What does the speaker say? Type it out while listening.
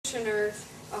practitioner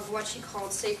of what she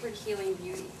called sacred healing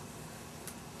beauty.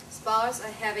 Spas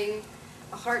are having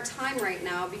a hard time right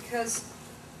now because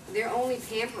they're only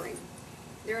pampering.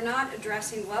 They're not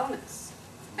addressing wellness.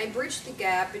 I bridge the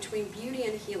gap between beauty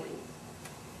and healing.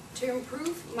 To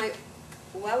improve my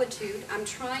wellitude, I'm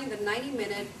trying the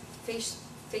 90-minute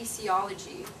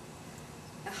faciology,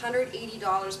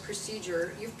 $180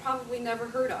 procedure you've probably never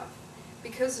heard of,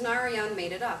 because Narayan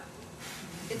made it up.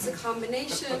 It's a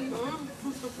combination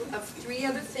of 3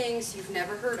 other things you've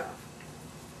never heard of: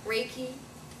 Reiki,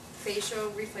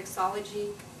 facial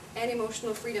reflexology, and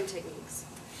emotional freedom techniques.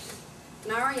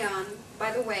 Narayan,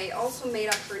 by the way, also made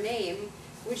up her name,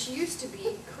 which used to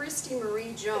be Christy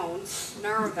Marie Jones,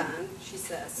 Naravan, she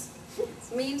says,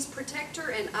 means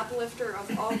protector and uplifter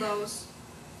of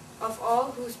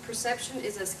all whose perception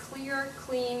is as clear,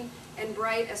 clean, and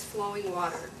bright as flowing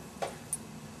water.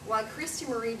 While Christy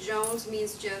Marie Jones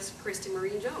means just Christy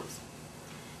Marie Jones.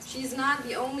 She's not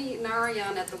the only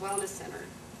Narayan at the Wellness Center.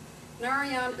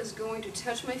 Narayan is going to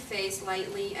touch my face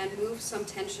lightly and move some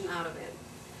tension out of it.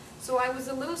 So I was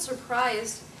a little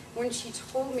surprised when she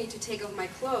told me to take off my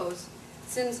clothes,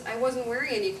 since I wasn't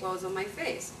wearing any clothes on my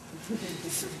face.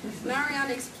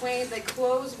 Narayan explained that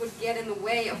clothes would get in the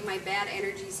way of my bad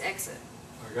energies exit.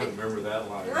 I gotta remember that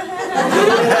line.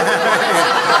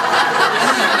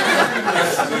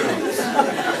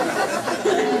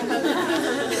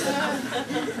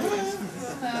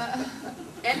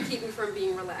 And keep me from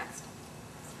being relaxed.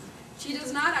 She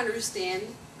does not understand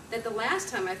that the last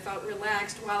time I felt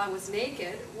relaxed while I was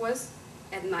naked was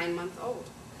at 9 months old.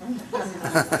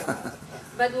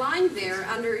 But lying there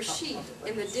under a sheet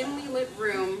in the dimly lit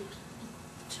room,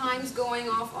 chimes going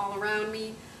off all around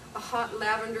me, a hot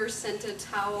lavender-scented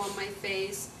towel on my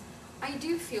face, I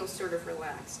do feel sort of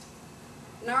relaxed.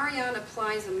 Narayan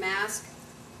applies a mask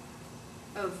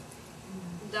of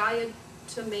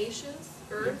diatomaceous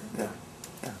earth. Yeah.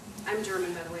 I'm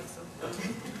German, by the way, so.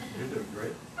 You're doing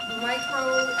great.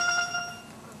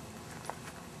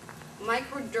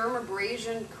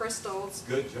 Microdermabrasion crystals,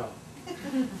 Good job.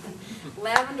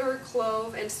 lavender,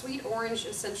 clove, and sweet orange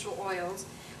essential oils,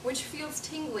 which feels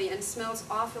tingly and smells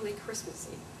awfully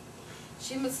Christmassy.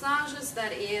 She massages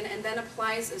that in and then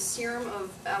applies a serum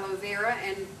of aloe vera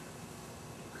and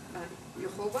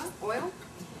jojoba oil.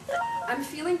 I'm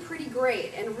feeling pretty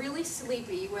great and really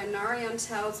sleepy when Narayan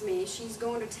tells me she's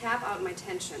going to tap out my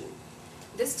tension.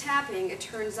 This tapping, it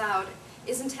turns out,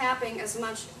 isn't tapping as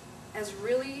much as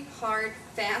really hard,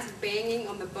 fast banging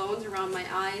on the bones around my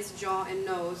eyes, jaw, and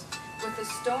nose with a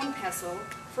stone pestle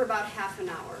for about half an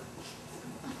hour.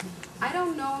 I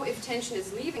don't know if tension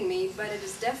is leaving me, but it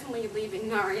is definitely leaving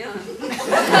Narayan.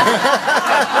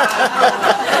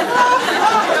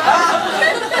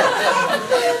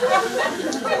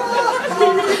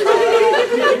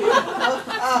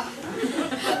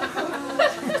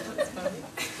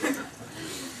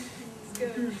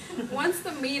 Good. Once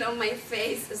the meat on my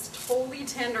face is totally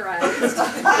tenderized,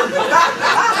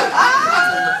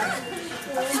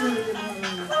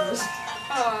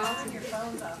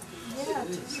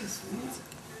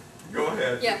 Go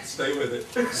ahead. Yeah. Stay with it.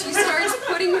 she starts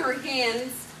putting her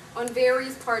hands on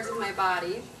various parts of my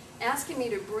body, asking me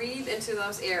to breathe into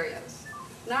those areas.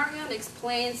 Narayan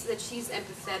explains that she's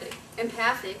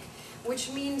empathic, which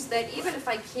means that even if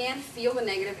I can't feel the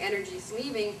negative energies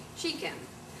leaving, she can.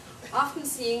 Often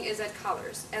seeing is as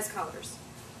colors.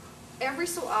 Every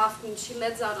so often, she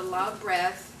lets out a loud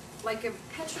breath, like a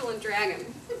petulant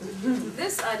dragon.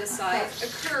 This, I decide,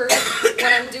 occurs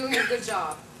when I'm doing a good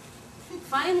job.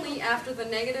 Finally, after the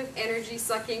negative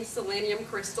energy-sucking selenium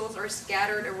crystals are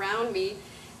scattered around me,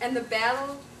 and the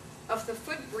battle of the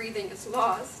foot breathing is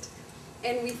lost,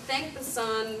 and we thank the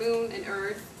sun, moon, and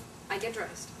earth, I get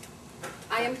dressed.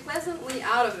 I am pleasantly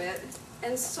out of it,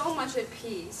 and so much at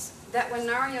peace, that when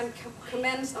Narayan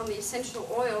comments on the essential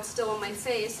oil still on my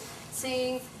face,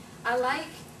 saying, I like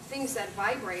things that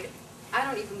vibrate, I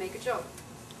don't even make a joke.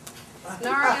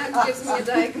 Narayan gives me a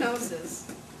diagnosis.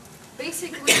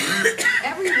 Basically,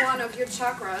 every one of your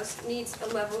chakras needs a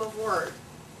level of work,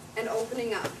 and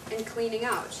opening up, and cleaning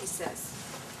out, she says.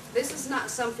 This is not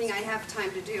something I have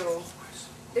time to do.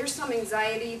 There's some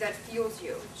anxiety that fuels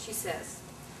you, she says.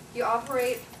 You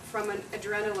operate from an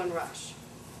adrenaline rush.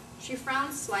 She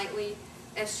frowns slightly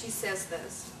as she says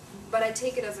this, but I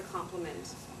take it as a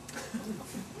compliment.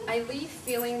 I leave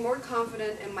feeling more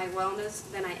confident in my wellness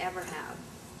than I ever have.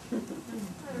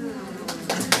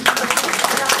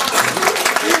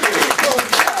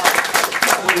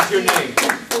 What is your name?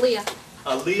 Aaliyah.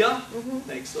 Aaliyah?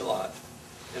 Thanks a lot.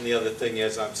 And the other thing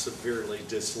is I'm severely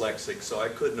dyslexic, so I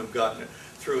couldn't have gotten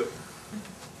through it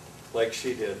like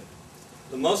she did.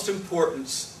 The most important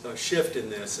shift in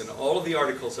this, and all of the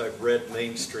articles I've read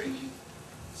mainstream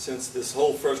since this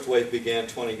whole first wave began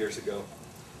 20 years ago,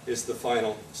 is the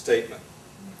final statement.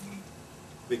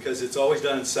 Because it's always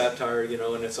done in satire, you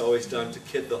know, and it's always done to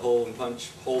kid the whole and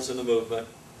punch holes in the movement.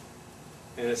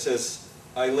 And it says,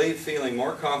 I leave feeling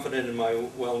more confident in my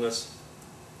wellness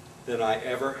than I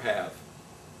ever have.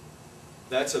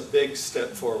 That's a big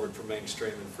step forward for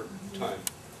mainstream and for time.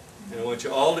 And I want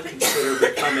you all to consider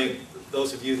becoming,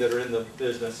 those of you that are in the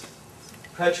business,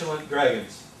 petulant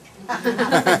dragons.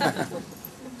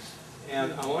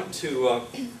 And I want to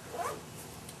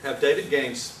have David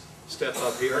Gaines step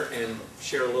up here and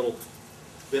share a little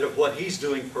bit of what he's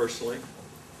doing personally.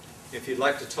 If you'd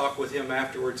like to talk with him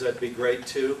afterwards, that'd be great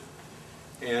too.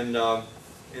 And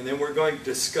then we're going to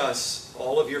discuss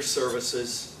all of your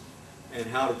services and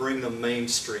how to bring them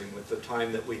mainstream with the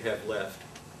time that we have left.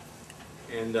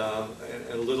 And a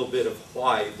little bit of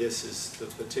why this is the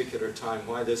particular time,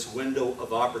 why this window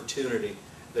of opportunity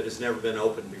that has never been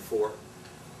opened before,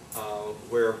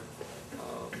 where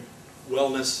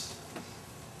wellness,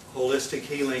 holistic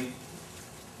healing,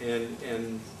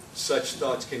 and such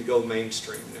thoughts can go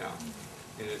mainstream now.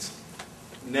 And it's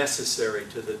necessary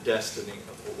to the destiny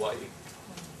of Hawaii,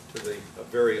 to the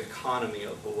very economy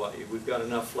of Hawaii. We've got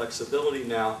enough flexibility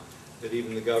now that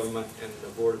even the government and the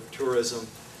Board of Tourism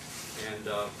and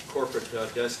corporate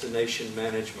destination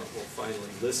management will finally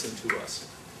listen to us,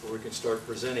 where we can start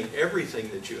presenting everything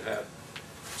that you have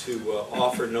to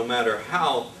offer, no matter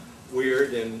how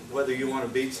weird, and whether you want to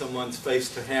beat someone's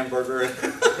face to hamburger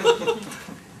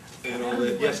and all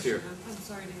that. Yes, dear. I'm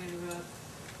sorry to interrupt,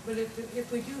 but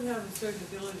if we do have a certain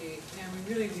ability and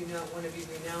we really do not want to be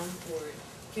renowned for it,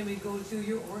 can we go through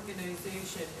your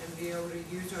organization and be able to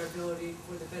use our ability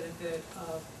for the benefit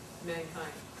of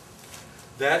mankind?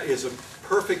 That is a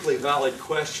perfectly valid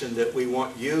question that we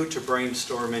want you to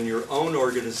brainstorm in your own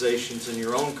organizations and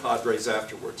your own cadres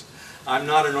afterwards. I'm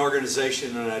not an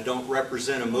organization and I don't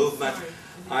represent a movement.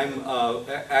 I'm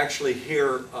actually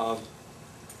here,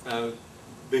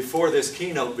 before this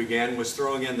keynote began, was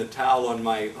throwing in the towel on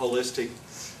my holistic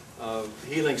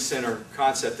healing center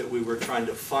concept that we were trying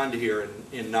to fund here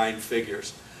in 9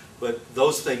 figures. But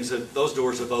those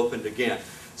doors have opened again.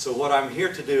 So what I'm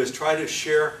here to do is try to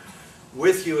share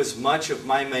with you as much of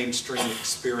my mainstream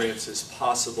experience as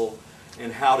possible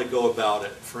and how to go about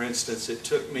it. For instance, it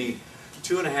took me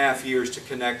 2.5 years to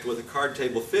connect with a card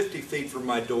table 50 feet from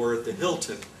my door at the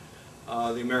Hilton,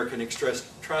 the American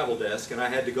Express travel desk, and I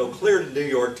had to go clear to New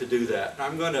York to do that.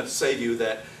 I'm going to save you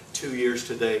that 2 years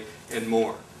today and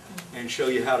more, and show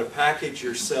you how to package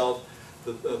yourself,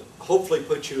 hopefully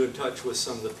put you in touch with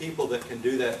some of the people that can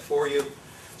do that for you.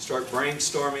 Start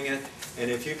brainstorming it, and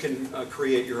if you can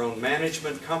create your own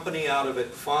management company out of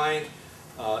it, fine.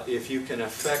 If you can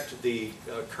affect the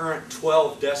current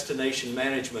 12 destination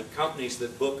management companies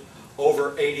that book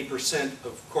over 80%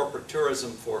 of corporate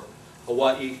tourism for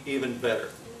Hawaii, even better.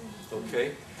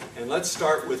 Okay? And let's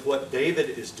start with what David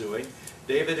is doing.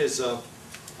 David is, the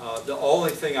only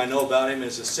thing I know about him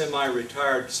is a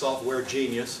semi-retired software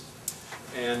genius,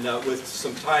 and with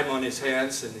some time on his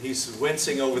hands, and he's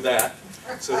wincing over that.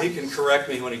 So he can correct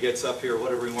me when he gets up here,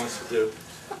 whatever he wants to do.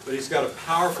 But he's got a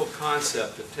powerful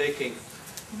concept of taking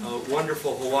a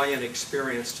wonderful Hawaiian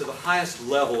experience to the highest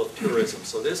level of tourism.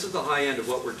 So this is the high end of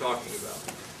what we're talking about.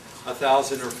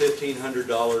 $1,000 or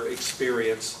 $1,500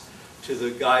 experience to the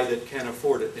guy that can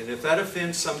afford it. And if that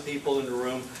offends some people in the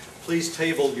room, please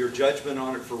table your judgment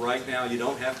on it for right now. You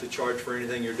don't have to charge for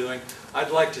anything you're doing.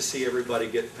 I'd like to see everybody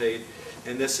get paid.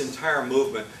 And this entire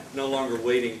movement, no longer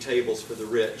waiting tables for the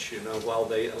rich, you know, while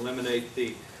they eliminate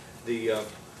the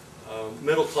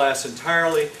middle class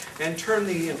entirely and turn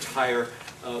the entire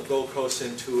Gold Coast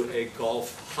into a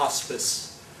golf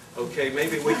hospice. Okay,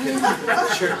 maybe we can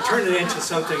turn it into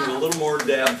something with a little more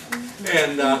depth,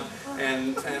 and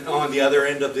on the other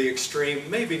end of the extreme,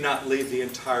 maybe not leave the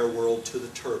entire world to the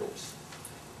turtles.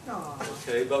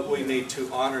 Okay, but we need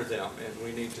to honor them, and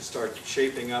we need to start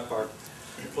shaping up our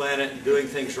planet and doing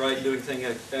things right, doing things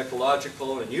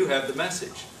ecological, and you have the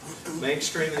message.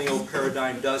 Mainstream in the old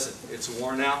paradigm doesn't. It's a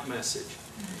worn out message.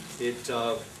 It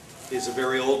is a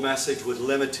very old message with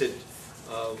limited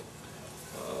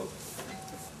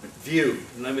view,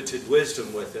 limited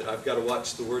wisdom with it. I've got to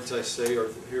watch the words I say, or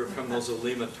here come those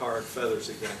Olima tarred feathers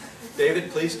again. David,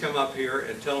 please come up here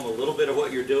and tell them a little bit of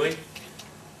what you're doing.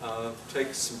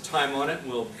 Take some time on it,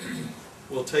 and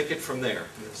we'll take it from there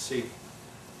and see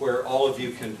where all of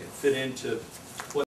you can fit into